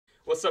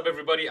What's up,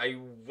 everybody? I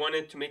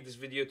wanted to make this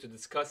video to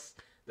discuss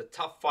the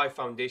top 5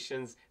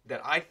 foundations that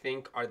I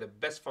think are the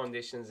best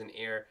foundations in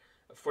air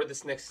for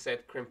this next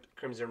set,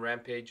 Crimson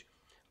Rampage.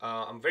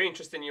 I'm very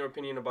interested in your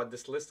opinion about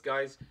this list,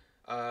 guys.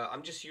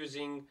 I'm just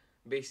using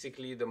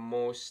basically the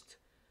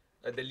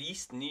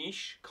least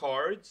niche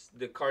cards,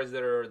 the cards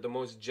that are the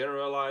most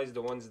generalized,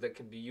 the ones that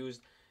can be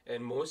used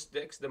in most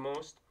decks the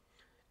most.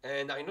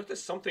 And I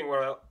noticed something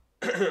while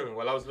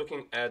while I was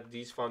looking at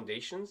these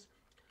foundations.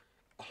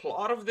 A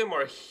lot of them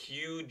are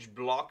huge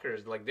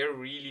blockers. Like, they're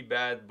really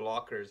bad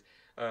blockers.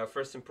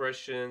 First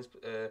impressions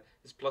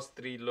is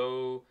 +3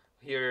 low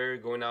here,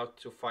 going out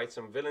to fight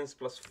some villains.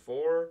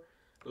 +4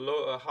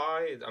 low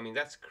high. I mean,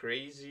 that's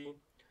crazy.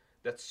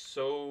 That's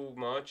so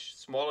much.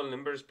 Small and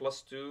limbers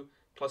 +2,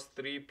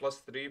 +3,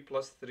 +3,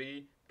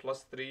 +3,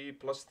 +3,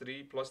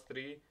 +3,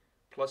 +3,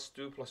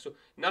 +2, +2.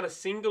 Not a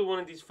single one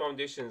of these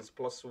foundations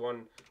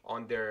 +1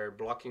 on their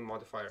blocking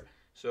modifier.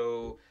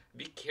 So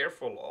be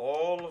careful.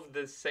 All of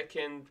the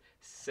second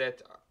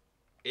set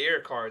air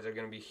cards are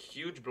going to be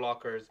huge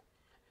blockers.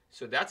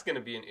 So that's going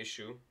to be an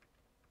issue.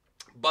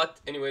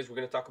 But anyways, we're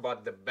going to talk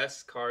about the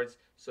best cards.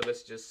 So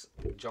let's just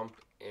jump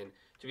in.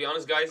 To be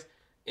honest, guys,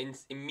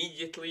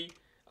 immediately,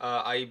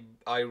 I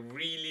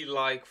really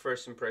like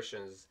first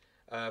impressions.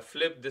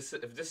 Flip this.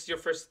 If this is your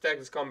first attack,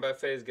 this combat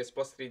phase gets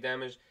 +3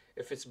 damage.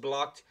 If it's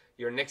blocked,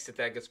 your next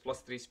attack gets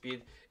 +3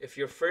 speed. If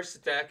your first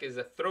attack is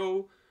a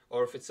throw,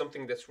 or if it's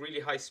something that's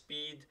really high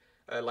speed,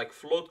 like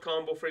float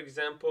combo, for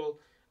example,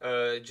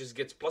 it just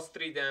gets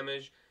 +3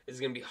 damage. It's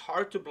going to be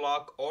hard to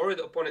block, or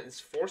the opponent is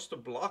forced to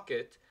block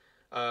it.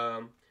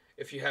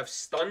 If you have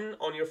stun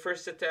on your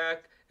first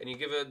attack and you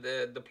give it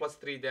the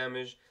 +3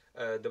 damage,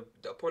 the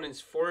opponent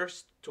is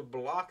forced to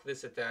block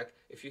this attack.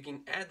 If you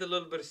can add a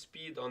little bit of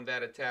speed on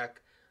that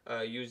attack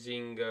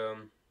using...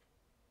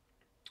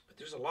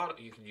 there's a lot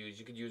you could use.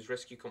 You could use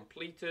Rescue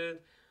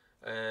Completed,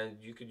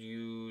 and you could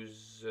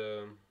use...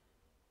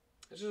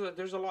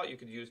 there's a lot you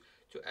could use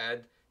to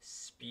add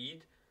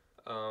speed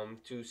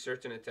to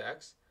certain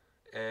attacks,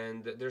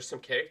 and there's some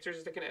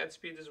characters that can add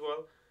speed as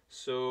well.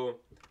 So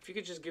if you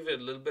could just give it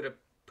a little bit of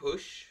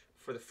push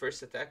for the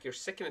first attack, your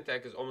second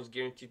attack is almost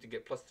guaranteed to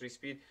get +3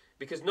 speed,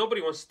 because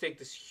nobody wants to take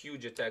this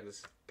huge attack,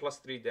 this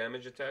 +3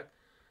 damage attack,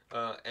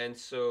 and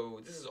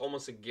so this is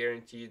almost a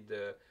guaranteed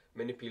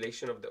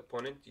manipulation of the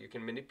opponent. You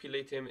can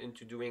manipulate him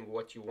into doing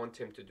what you want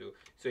him to do.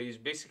 So he's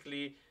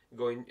basically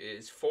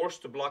is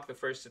forced to block the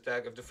first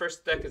attack. If the first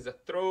attack is a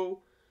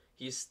throw,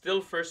 he's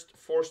still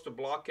forced to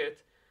block it.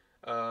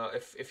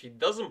 If he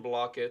doesn't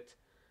block it,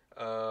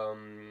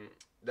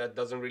 that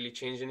doesn't really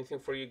change anything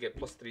for you. You get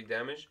 +3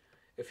 damage.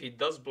 If he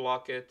does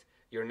block it,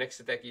 your next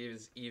attack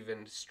is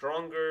even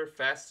stronger,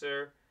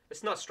 faster.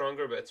 It's not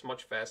stronger, but it's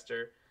much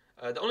faster.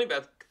 The only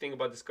bad thing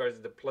about this card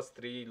is the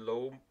 +3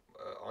 low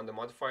on the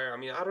modifier. I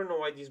mean, I don't know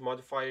why these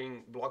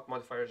block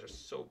modifiers are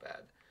so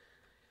bad.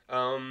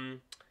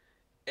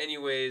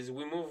 Anyways,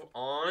 we move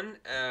on.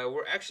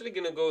 We're actually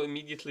gonna go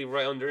immediately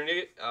right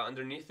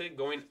underneath it,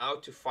 going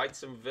out to fight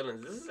some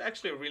villains. This is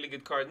actually a really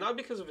good card, not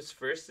because of its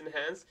first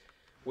enhance,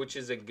 which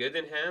is a good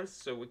enhance,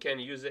 so we can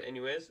use it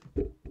anyways.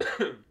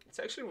 It's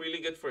actually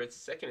really good for its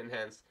second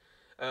enhance.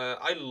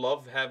 I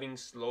love having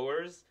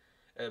slowers,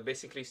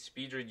 basically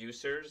speed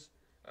reducers.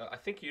 I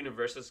think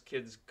Universal's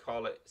kids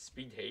call it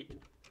speed hate.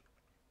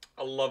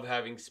 I love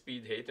having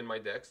speed hate in my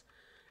decks.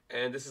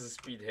 And this is a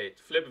speed hate.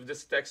 Flip, if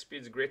this attack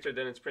speed is greater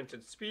than its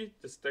printed speed,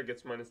 this attack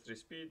gets -3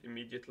 speed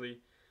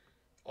immediately.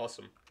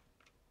 Awesome.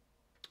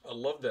 I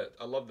love that.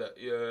 I love that.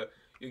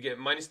 You get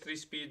 -3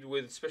 speed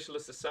with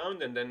Specialist of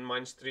Sound, and then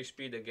 -3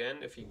 speed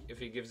again if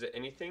he gives it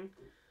anything.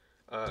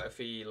 If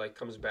he like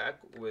comes back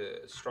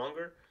with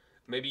stronger.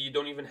 Maybe you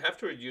don't even have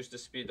to reduce the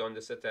speed on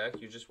this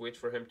attack. You just wait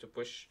for him to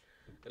push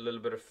a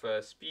little bit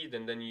of speed,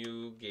 and then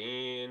you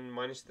gain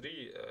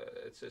 -3.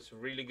 It's a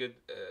really good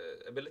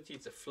ability.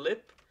 It's a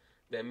flip.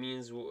 That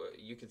means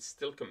you could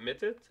still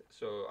commit it.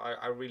 So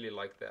I really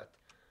like that.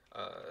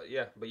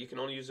 Yeah, but you can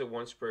only use it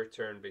once per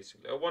turn,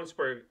 basically. Once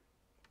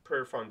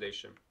per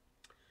foundation.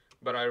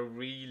 But I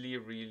really,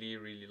 really,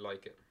 really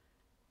like it.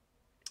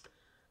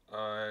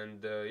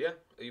 And yeah,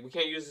 we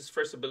can't use this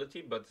first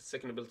ability, but the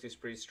second ability is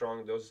pretty strong.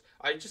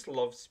 I just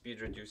love speed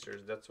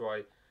reducers. That's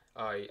why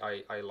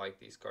I like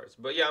these cards.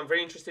 But yeah, I'm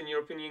very interested in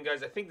your opinion,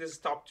 guys. I think this is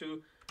top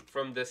 2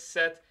 from the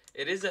set.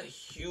 It is a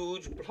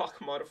huge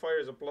block modifier.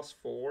 It's a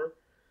 +4.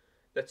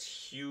 That's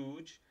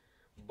huge.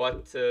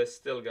 But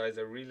still, guys,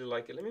 I really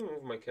like it. Let me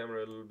move my camera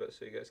a little bit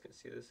so you guys can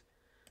see this.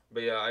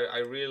 But yeah, I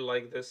really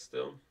like this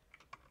still,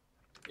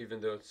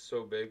 even though it's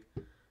so big.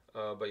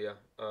 But yeah,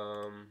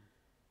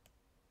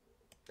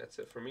 that's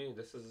it for me.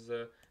 This is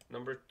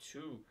number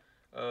 2.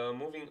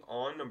 Moving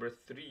on, number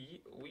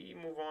 3. We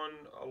move on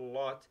a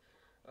lot.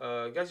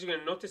 Guys, you're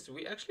gonna notice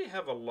we actually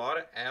have a lot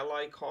of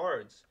ally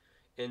cards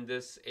in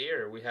this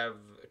air. We have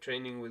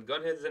Training with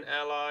Gunhead as an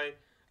ally.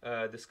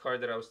 This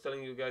card that I was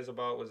telling you guys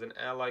about was an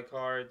ally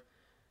card.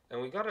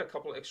 And we got a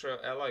couple extra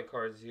ally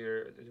cards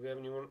here. Do we have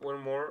one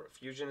more?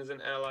 Fusion is an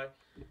ally.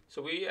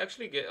 So we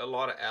actually get a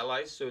lot of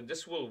allies. So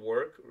this will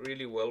work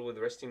really well with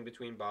resting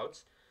between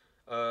bouts.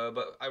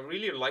 But I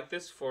really like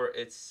this for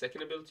its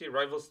second ability,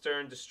 Rival's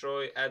Turn,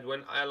 Destroy, add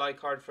one ally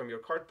card from your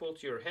card pool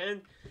to your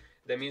hand.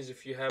 That means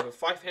if you have a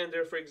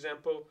 5-hander, for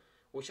example,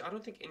 which I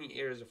don't think any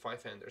air is a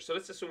 5-hander. So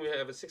let's assume we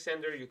have a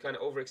 6-hander, you kind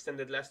of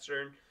overextended last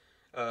turn.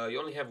 You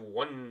only have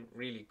one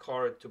really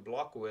card to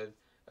block with,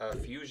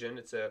 Fusion.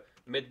 It's a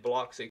mid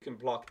block, so you can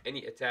block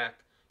any attack.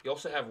 You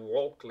also have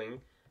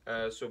Walkling,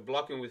 so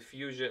blocking with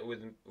Fusion,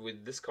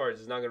 with this card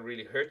is not going to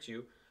really hurt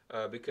you.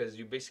 Because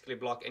you basically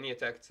block any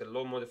attack. It's a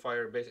low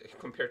modifier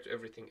compared to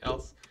everything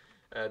else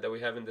that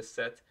we have in this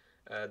set.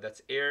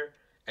 That's air,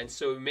 and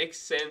so it makes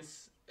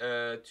sense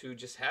to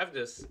just have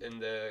this in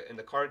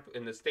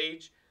the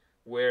stage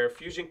where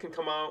Fusion can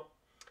come out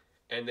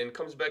and then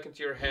comes back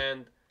into your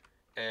hand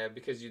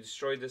because you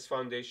destroyed this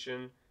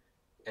foundation,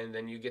 and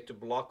then you get to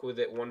block with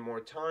it one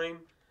more time.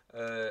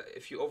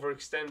 If you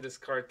overextend, this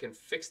card can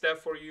fix that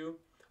for you.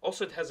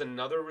 Also, it has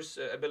another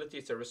ability.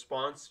 It's a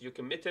response. You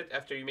commit it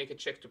after you make a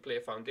check to play a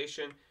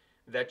foundation.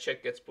 That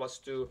check gets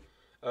 +2.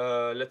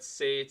 Let's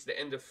say it's the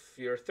end of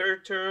your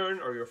 3rd turn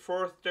or your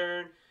 4th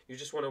turn. You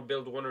just want to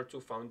build 1 or 2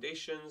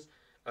 foundations.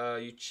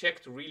 You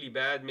checked really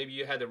bad. Maybe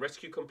you had a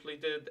rescue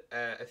completed,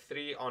 a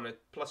 3 on a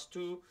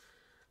 +2.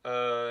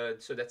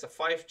 So that's a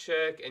 5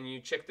 check, and you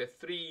checked a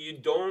 3. You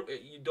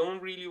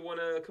don't really want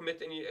to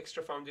commit any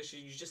extra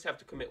foundations. You just have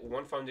to commit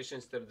 1 foundation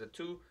instead of the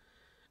 2.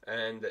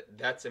 And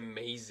that's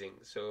amazing.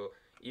 So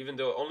even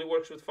though it only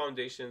works with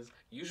foundations,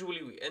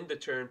 usually we end the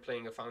turn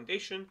playing a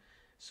foundation.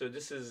 So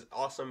this is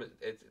awesome.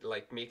 It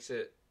like makes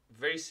it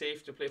very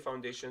safe to play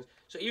foundations.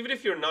 So even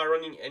if you're not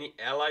running any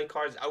ally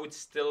cards, I would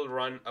still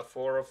run a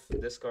 4 of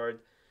this card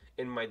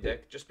in my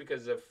deck just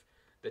because of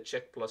the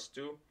check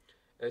 +2.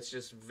 It's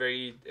just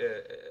very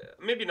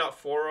maybe not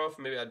 4 of,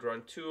 maybe I'd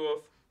run 2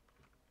 of,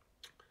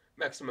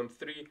 maximum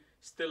 3.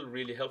 Still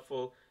really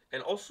helpful.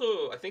 And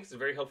also, I think it's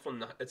very helpful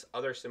in its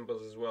other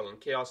symbols as well. In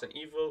Chaos and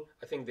Evil,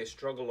 I think they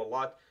struggle a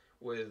lot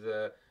with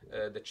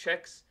the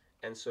checks.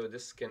 And so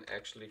this can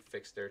actually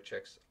fix their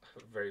checks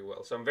very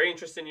well. So I'm very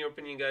interested in your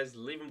opinion, guys.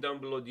 Leave them down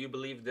below. Do you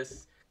believe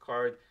this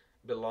card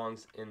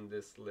belongs in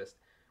this list?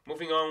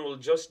 Moving on, we'll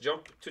just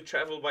jump to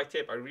Travel by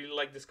Tape. I really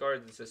like this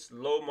card. It's a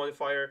low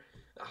modifier,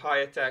 high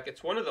attack.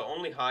 It's one of the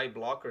only high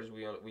blockers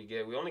we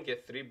get. We only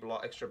get 3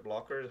 extra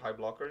blockers, high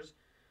blockers,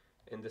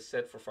 in the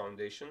set for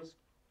foundations.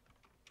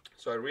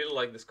 So I really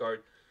like this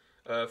card.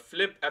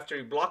 Flip, after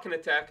you block an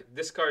attack,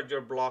 discard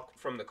your block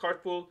from the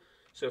card pool.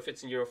 So if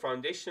it's in your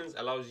foundations,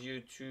 allows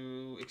you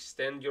to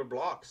extend your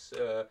blocks,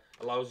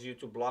 allows you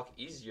to block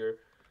easier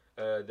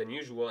than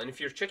usual. And if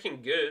you're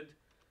checking good,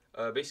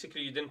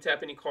 basically you didn't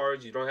tap any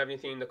cards, you don't have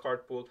anything in the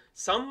card pool.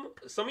 Some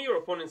of your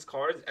opponent's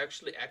cards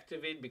actually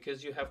activate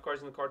because you have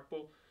cards in the card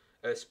pool,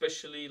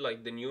 especially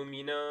like the new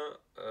Mina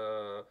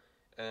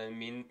and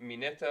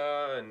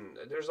Mineta, and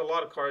there's a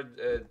lot of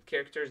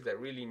characters that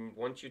really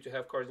want you to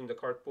have cards in the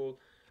card pool.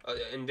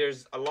 And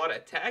there's a lot of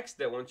attacks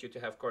that want you to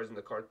have cards in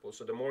the card pool.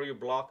 So the more you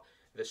block,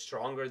 the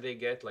stronger they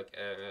get. Like,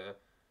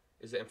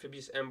 is it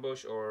Amphibious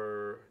Ambush,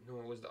 or no?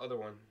 What was the other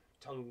one?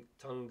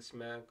 Tongue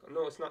Smack?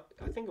 No, it's not.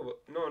 I think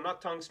no,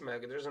 not Tongue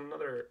Smack. There's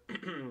another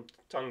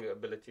tongue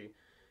ability.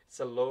 It's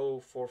a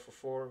low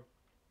 4/4.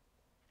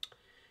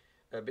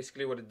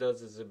 Basically, what it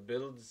does is it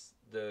builds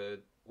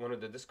one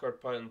of the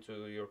discard pile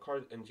into your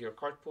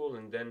card pool,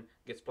 and then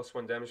gets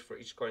 +1 damage for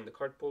each card in the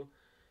card pool.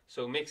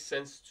 So it makes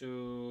sense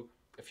to,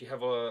 if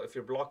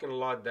you're blocking a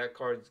lot, that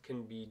card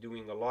can be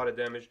doing a lot of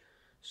damage.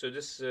 So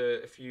this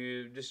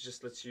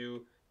just lets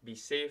you be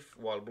safe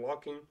while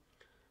blocking.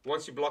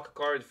 Once you block a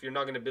card, if you're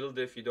not going to build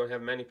it, if you don't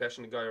have Many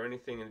Passionate Guy or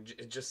anything, and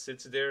it just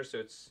sits there, so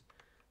it's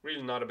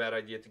really not a bad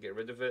idea to get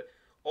rid of it.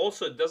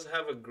 Also, it does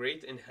have a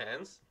great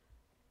enhance.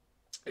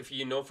 If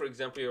you know, for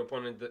example, your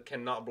opponent that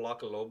cannot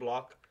block a low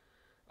block,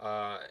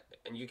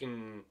 and you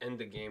can end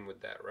the game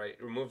with that, right?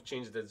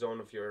 Change the zone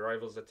of your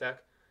rival's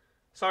attack.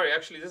 Sorry,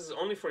 actually, this is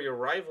only for your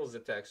rival's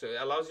attack, so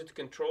it allows you to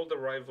control the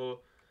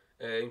rival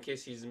in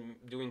case he's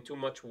doing too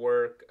much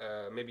work.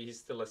 Maybe he's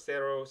still a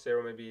Zero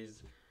maybe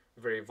he's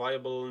very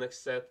viable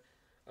next set,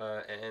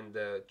 and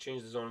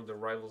change the zone of the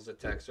rival's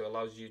attack, so it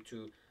allows you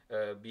to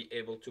be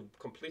able to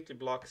completely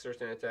block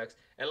certain attacks.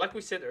 And like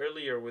we said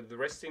earlier, with the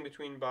resting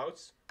between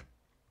bouts,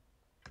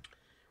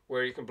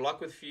 where you can block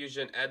with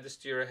Fusion, add this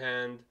to your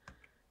hand,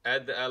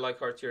 add the ally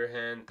card to your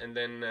hand, and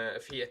then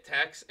if he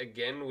attacks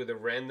again with a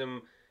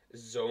random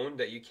zone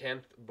that you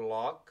can't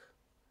block,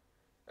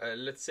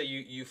 let's say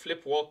you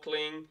flip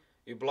Walkling,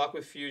 you block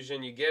with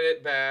Fusion, you get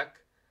it back,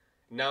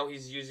 now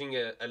he's using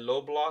a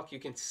low block, you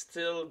can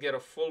still get a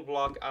full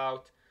block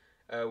out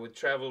with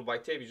Travel by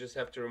Tape. You just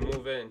have to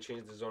remove it and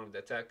change the zone of the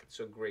attack. It's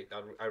so great.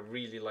 I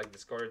really like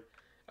this card.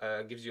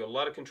 Gives you a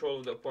lot of control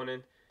of the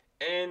opponent,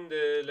 and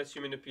lets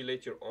you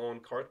manipulate your own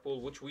card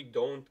pool, which we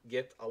don't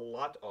get a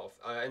lot of.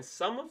 And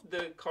some of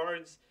the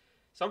cards,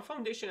 some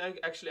foundation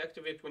actually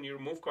activate when you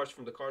remove cards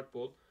from the card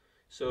pool.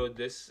 So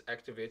this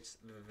activates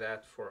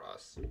that for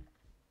us.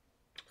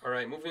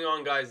 Alright, moving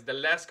on, guys. The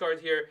last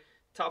card here,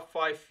 Top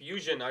 5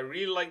 Fusion. I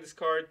really like this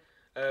card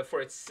for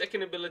its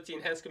second ability,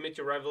 Enhance Commit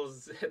Your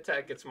Rival's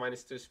Attack. It's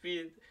 -2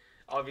 speed.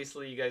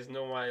 Obviously, you guys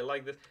know why I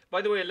like this.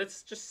 By the way,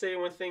 let's just say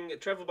one thing.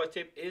 Travel by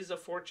tape is a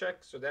 4 check,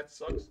 so that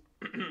sucks.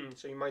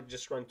 So you might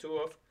just run 2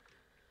 off.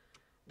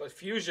 But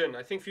Fusion,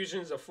 I think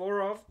Fusion is a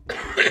 4 off.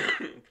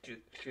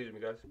 Excuse me,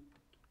 guys.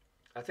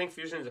 I think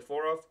Fusion is a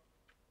 4 off.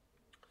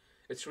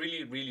 It's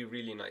really, really,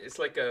 really nice. It's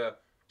like a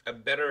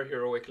better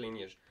heroic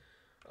lineage.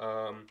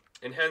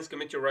 Enhance,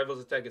 commit your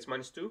rival's attack, it's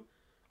 -2.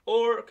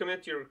 Or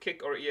commit your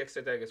kick or EX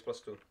attack, it's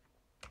 +2.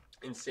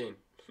 Insane.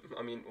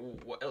 I mean,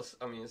 what else?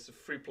 I mean, it's a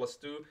free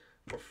 +2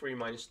 for free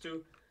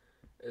 -2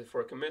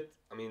 for a commit.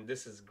 I mean,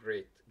 this is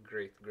great,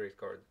 great, great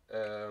card.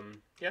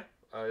 Yeah,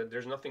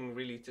 there's nothing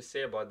really to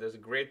say about this.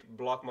 Great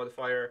block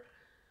modifier,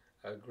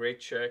 a great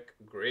check,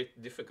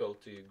 great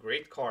difficulty,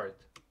 great card,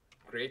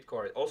 great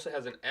card. Also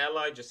has an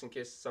ally just in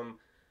case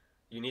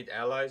you need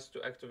allies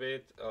to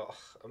activate. Oh,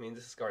 I mean,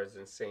 this card is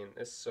insane.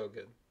 It's so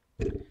good.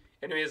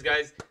 Anyways,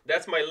 guys,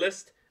 that's my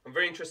list. I'm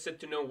very interested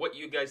to know what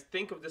you guys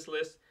think of this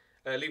list.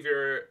 Leave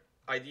your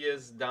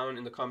ideas down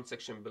in the comment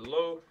section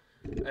below.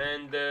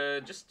 And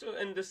just to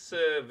end this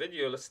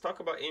video, let's talk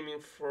about aiming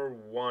for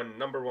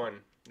number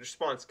 1.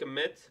 Response,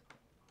 commit.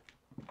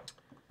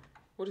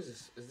 What is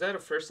this? Is that a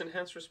first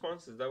enhanced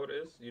response? Is that what it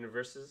is?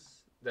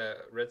 Universes,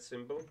 the red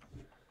symbol.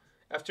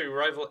 After your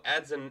rival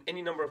adds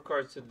any number of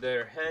cards to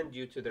their hand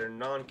due to their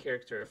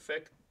non-character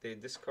effect, they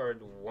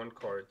discard 1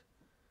 card.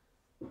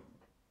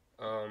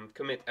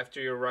 Commit. After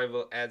your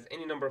rival adds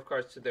any number of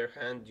cards to their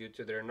hand due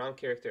to their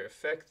non-character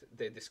effect,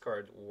 they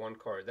discard 1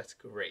 card. That's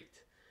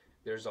great.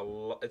 There's a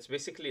lot. It's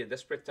basically a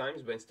Desperate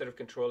Times, but instead of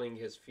controlling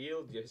his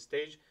field, his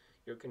stage,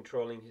 you're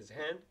controlling his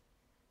hand.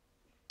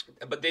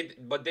 But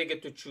they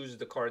get to choose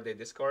the card they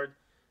discard,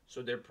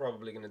 so they're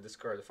probably gonna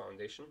discard the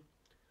foundation.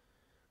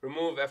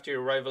 Remove. After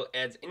your rival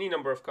adds any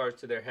number of cards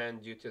to their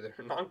hand due to their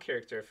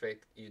non-character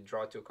effect, you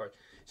draw 2 cards.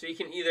 So you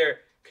can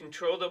either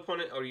control the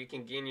opponent or you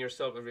can gain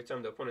yourself every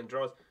time the opponent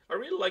draws. I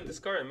really like this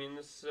card. I mean,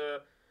 it's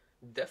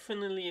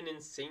definitely an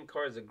insane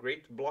card. It's a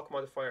great block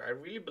modifier. I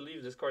really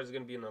believe this card is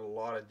going to be in a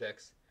lot of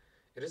decks.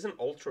 It isn't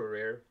ultra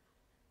rare,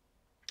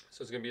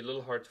 so it's going to be a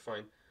little hard to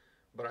find.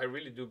 But I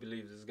really do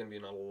believe this is going to be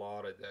in a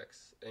lot of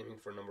decks, aiming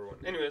for number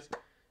 1. Anyways,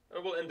 I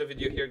will end the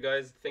video here,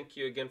 guys. Thank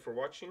you again for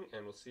watching,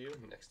 and we'll see you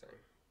next time.